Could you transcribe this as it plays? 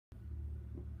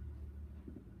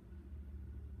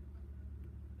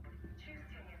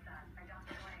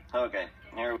Okay,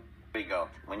 here we go.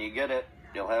 When you get it,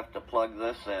 you'll have to plug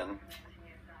this in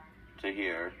to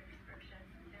here.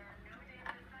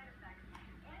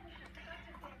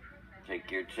 Take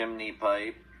your chimney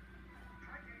pipe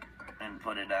and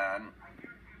put it on.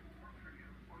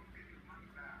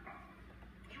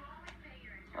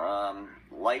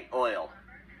 Light oil,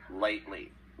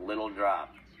 lightly, little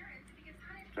drop.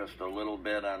 Just a little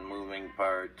bit on moving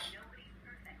parts.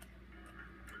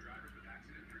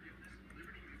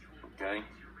 Okay.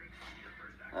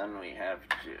 Then we have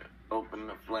to open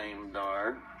the flame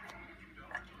door.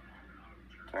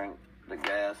 Turn the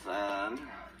gas on.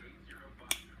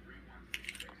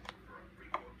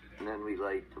 And then we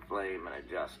light the flame and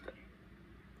adjust it.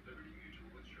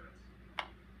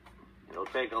 It'll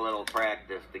take a little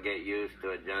practice to get used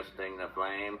to adjusting the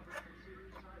flame.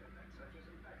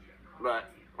 But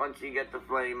once you get the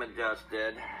flame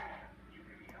adjusted,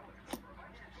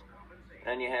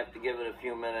 then you have to give it a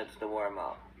few minutes to warm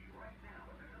up.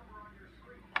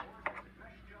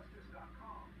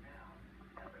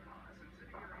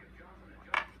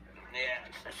 Yeah,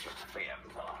 that's just the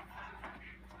fan's off.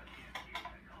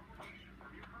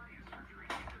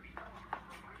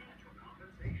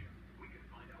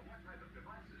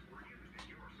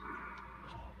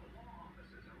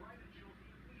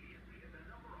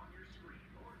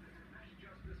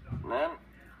 And then,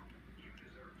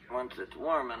 once it's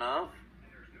warm enough,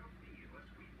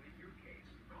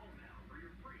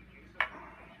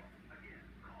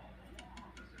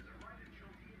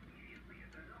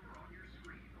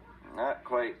 not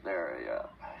quite there yet.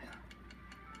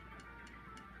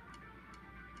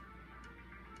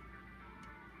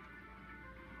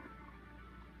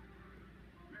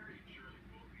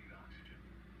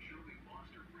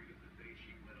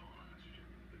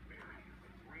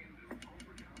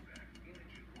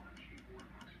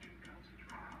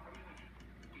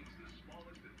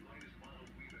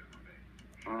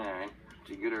 Alright,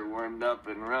 to get her warmed up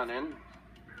and running.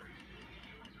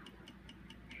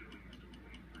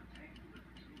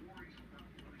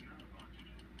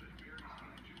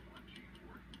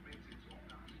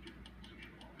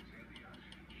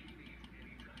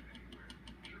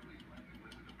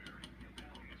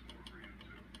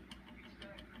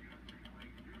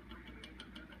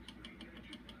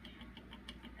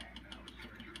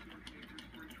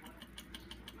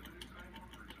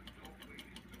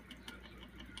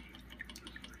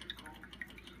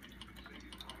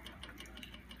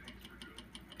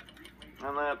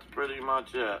 And that's pretty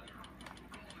much it.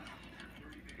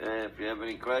 If you have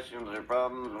any questions or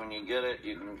problems when you get it,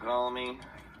 you can call me.